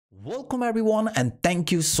Welcome everyone, and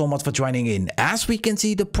thank you so much for joining in. As we can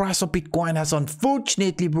see, the price of Bitcoin has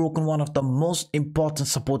unfortunately broken one of the most important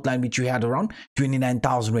support line which we had around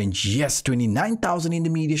 29,000 range. Yes, 29,000 in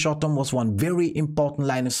the medium short term was one very important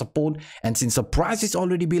line of support, and since the price is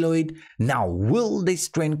already below it, now will this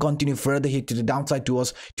trend continue further hit to the downside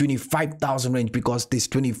towards 25,000 range, because this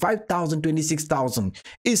 25,000, 26,000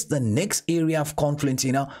 is the next area of confluence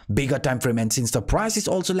in a bigger time frame. And since the price is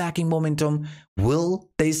also lacking momentum, will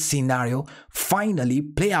this scenario finally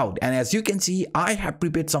play out? And as you can see, I have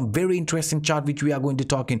prepared some very interesting chart which we are going to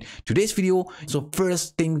talk in today's video. So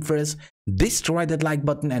first thing first, destroy that like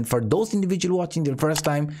button, and for those individuals watching the first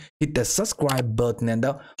time, hit the subscribe button and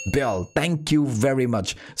the bell. Thank you very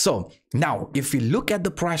much. So now if we look at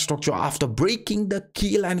the price structure, after breaking the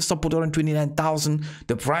key line of support around 29,000,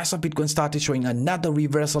 the price of Bitcoin started showing another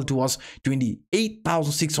reversal towards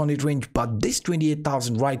 28,600 range. But this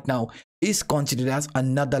 28,000 right now is considered as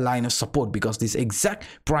another line of support, because this exact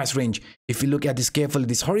price range, if you look at this carefully,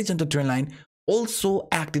 this horizontal trend line also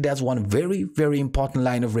acted as one very important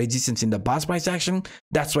line of resistance in the past price action.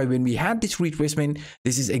 That's why when we had this retracement,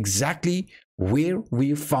 this is exactly where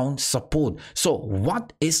we found support. So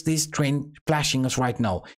what is this trend flashing us right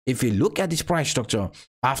now? If we look at this price structure,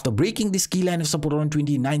 after breaking this key line of support around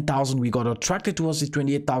 29,000, we got attracted towards the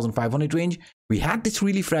 28,500 range. We had this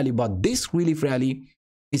relief rally, but this relief rally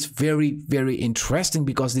is very interesting,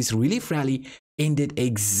 because this relief rally ended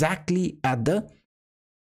exactly at the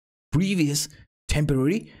previous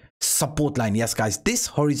temporary support line. Yes guys, this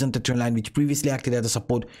horizontal trend line which previously acted as a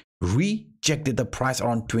support rejected the price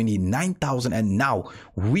around 29,000, and now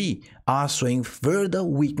we are showing further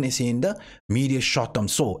weakness in the medium short term.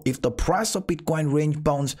 So if the price of Bitcoin range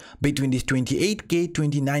bounds between this 28k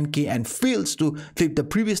 29k and fails to flip the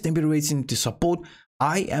previous temporary into support,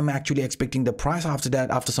 I am actually expecting the price after that,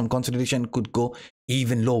 after some consolidation, could go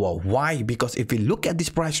even lower. Why? Because if we look at this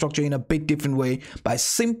price structure in a bit different way, by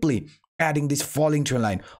simply adding this falling trend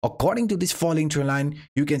line, according to this falling trend line,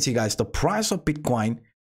 you can see guys, the price of Bitcoin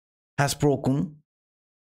has broken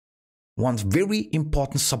one very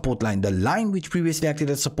important support line. The line which previously acted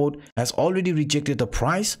as support has already rejected the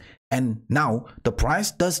price, and now the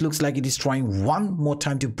price does looks like it is trying one more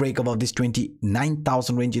time to break above this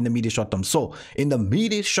 29,000 range in the medium short term. So in the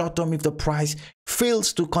medium short term, if the price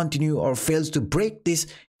fails to continue or fails to break this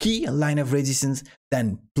key line of resistance,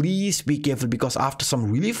 then please be careful, because after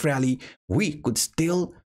some relief rally, we could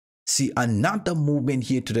still see another movement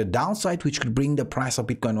here to the downside, which could bring the price of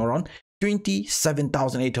Bitcoin around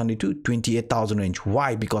 27,800 to 28,000 range.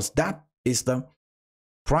 Why? Because that is the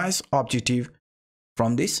price objective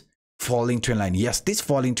from this falling trend line. Yes, this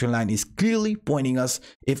falling trend line is clearly pointing us,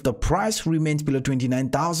 if the price remains below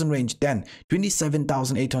 29,000 range, then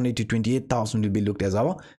 27,800 to 28,000 will be looked as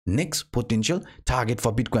our next potential target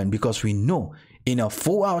for Bitcoin, because we know in a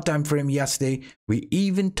 4-hour time frame yesterday, we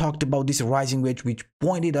even talked about this rising wedge which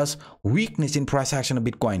pointed us weakness in price action of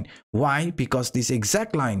Bitcoin. Why? Because this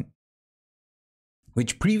exact line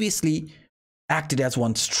which previously acted as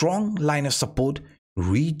one strong line of support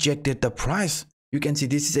rejected the price. You can see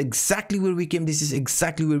this is exactly where we came, this is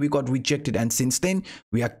exactly where we got rejected, and since then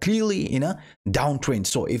we are clearly in a downtrend.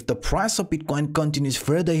 So if the price of Bitcoin continues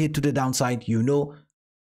further hit to the downside, you know,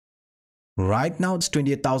 right now it's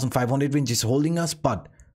 28,500 range is holding us, but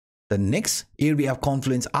the next area of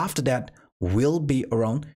confluence after that will be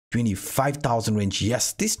around 25,000 range.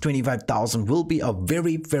 Yes, this 25,000 will be a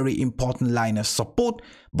very important line of support,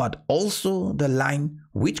 but also the line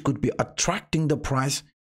which could be attracting the price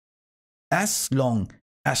as long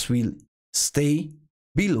as we stay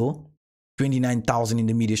below 29,000 in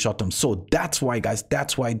the medium short term. So that's why guys,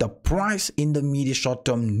 that's why the price in the medium short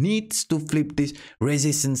term needs to flip this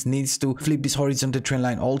resistance, needs to flip this horizontal trend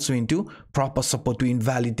line also into proper support to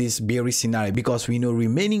invalidate this bearish scenario, because we know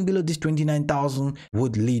remaining below this 29,000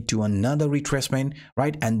 would lead to another retracement,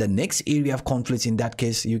 right? And the next area of confluence in that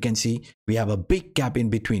case, you can see we have a big gap in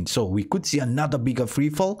between, so we could see another bigger free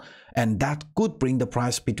fall, and that could bring the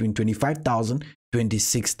price between 25,000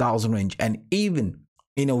 26,000 range. And even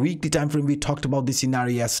in a weekly time frame, we talked about this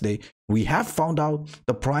scenario yesterday, we have found out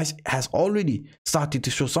the price has already started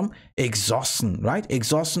to show some exhaustion, right?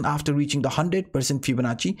 Exhaustion after reaching the 100%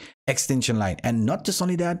 Fibonacci extension line. And not just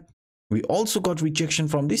only that, we also got rejection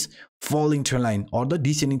from this falling trend line or the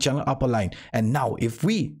descending channel upper line. And now if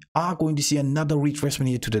we are going to see another retracement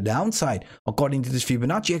here to the downside, according to this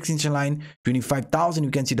Fibonacci extension line, 25,000,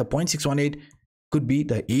 you can see the 0.618 could be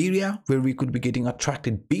the area where we could be getting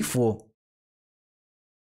attracted before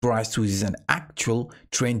price to is an actual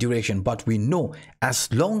trend duration. But we know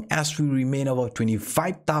as long as we remain above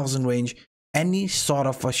 25,000 range, any sort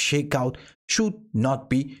of a shakeout should not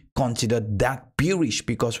be considered that bearish,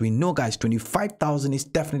 because we know, guys, 25,000 is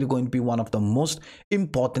definitely going to be one of the most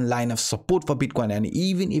important line of support for Bitcoin. And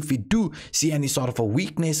even if we do see any sort of a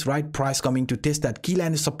weakness, right, price coming to test that key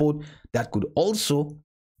line of support, that could also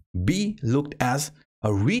be looked as a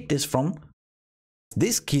retest from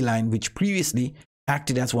this key line, which previously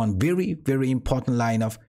acted as one very, very important line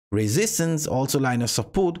of resistance, also line of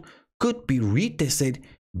support, could be retested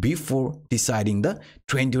before deciding the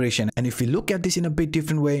trend duration. And if we look at this in a bit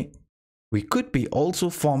different way, we could be also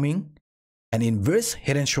forming an inverse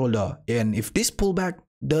head and shoulder. And if this pullback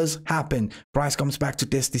does happen, price comes back to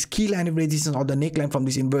test this key line of resistance or the neckline from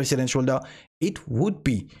this inverse head and shoulder, it would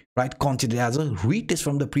be, right, considered as a retest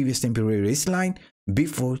from the previous temporary resist line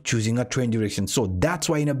before choosing a trend direction. So that's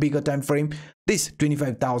why in a bigger time frame, this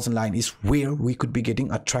 25,000 line is where we could be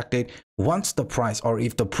getting attracted once the price, or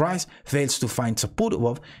if the price fails to find support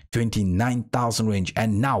above 29,000 range.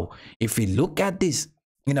 And now if we look at this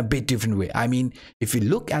in a bit different way, I mean, if we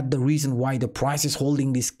look at the reason why the price is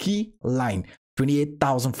holding this key line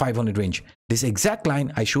 28,500 range, this exact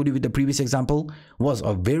line I showed you with the previous example was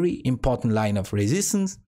a very important line of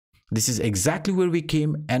resistance. This is exactly where we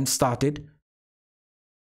came and started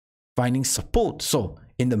finding support. So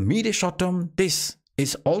in the medium short term, this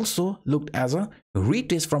is also looked as a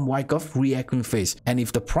retest from Wyckoff reaction phase. And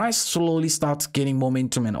if the price slowly starts gaining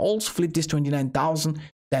momentum and also flip this 29,000,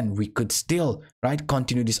 then we could still, right,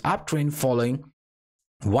 continue this uptrend following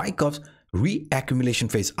Wyckoff's reaccumulation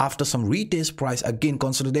phase. After some retest, price again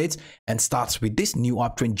consolidates and starts with this new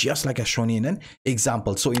uptrend, just like I shown in an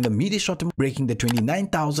example. So in the medium short term, breaking the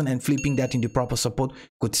 29,000 and flipping that into proper support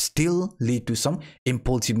could still lead to some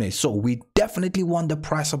impulsiveness. So we definitely want the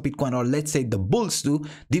price of Bitcoin, or let's say the bulls, to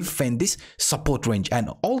defend this support range.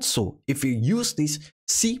 And also if you use this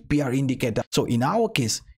CPR indicator, so in our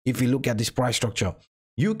case, if you look at this price structure,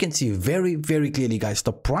 you can see very, very clearly, guys,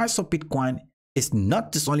 the price of Bitcoin is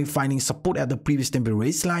not just only finding support at the previous temporary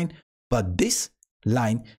resist line, but this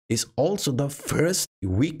line is also the first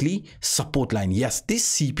weekly support line. Yes,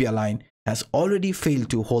 this CPR line has already failed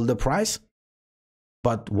to hold the price,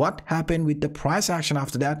 but what happened with the price action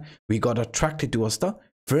after that? We got attracted towards the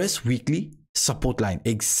first weekly support line.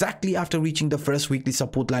 Exactly after reaching the first weekly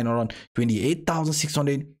support line around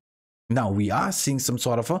 28,600, now we are seeing some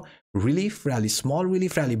sort of a relief rally, small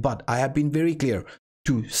relief rally, but I have been very clear,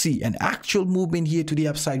 to see an actual movement here to the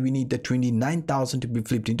upside, we need the 29,000 to be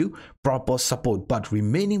flipped into proper support. But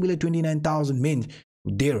remaining below 29,000 means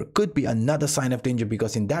there could be another sign of danger,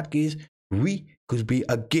 because in that case, we could be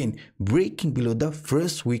again breaking below the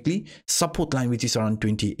first weekly support line, which is around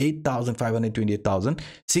 28,500,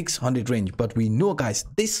 28,600 range. But we know, guys,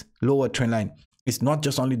 this lower trend line is not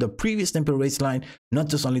just only the previous temporary resist line, not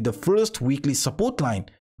just only the first weekly support line,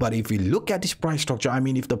 but if we look at this price structure, I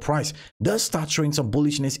mean, if the price does start showing some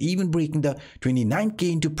bullishness, even breaking the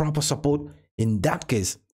 29K into proper support, in that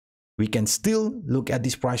case, we can still look at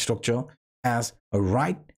this price structure as a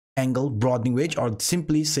right angle broadening wedge, or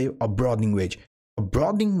simply say a broadening wedge. A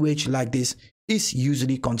broadening wedge like this is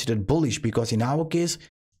usually considered bullish, because in our case,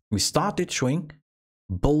 we started showing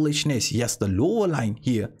bullishness. Yes, the lower line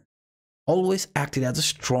here always acted as a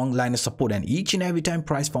strong line of support, and each and every time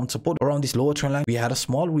price found support around this lower trend line, we had a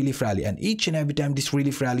small relief rally, and each and every time this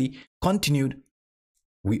relief rally continued,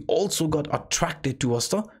 we also got attracted towards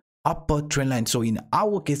the upper trend line. So in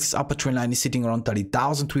our case, this upper trend line is sitting around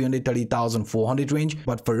 30,300, 30,400 range.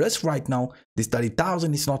 But for us right now, this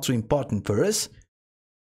 30,000 is not so important. For us,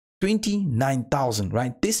 29,000,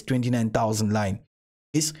 right? This 29,000 line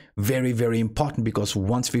is very, very important, because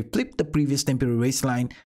once we flip the previous temporary resist line,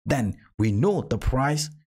 then we know the price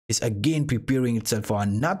is again preparing itself for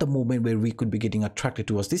another movement where we could be getting attracted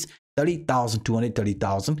towards this 30,200,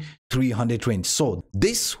 30,300 range. So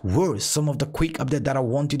these were some of the quick updates that I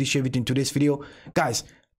wanted to share with you in today's video. Guys,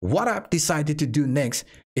 what I've decided to do next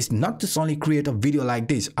is not just only create a video like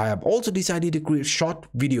this, I have also decided to create short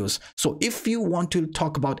videos. So if you want to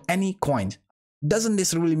talk about any coins, doesn't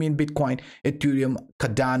necessarily mean Bitcoin, Ethereum,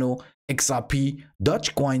 Cardano, XRP,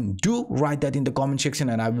 Dogecoin, do write that in the comment section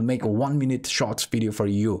and I will make a 1-minute shorts video for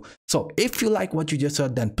you. So if you like what you just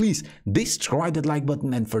heard, then please destroy that like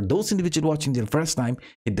button, and for those individuals watching the first time,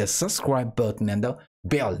 hit the subscribe button and the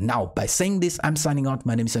bell. Now by saying this, I'm signing out.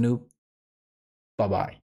 My name is Anup. Bye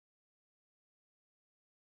bye.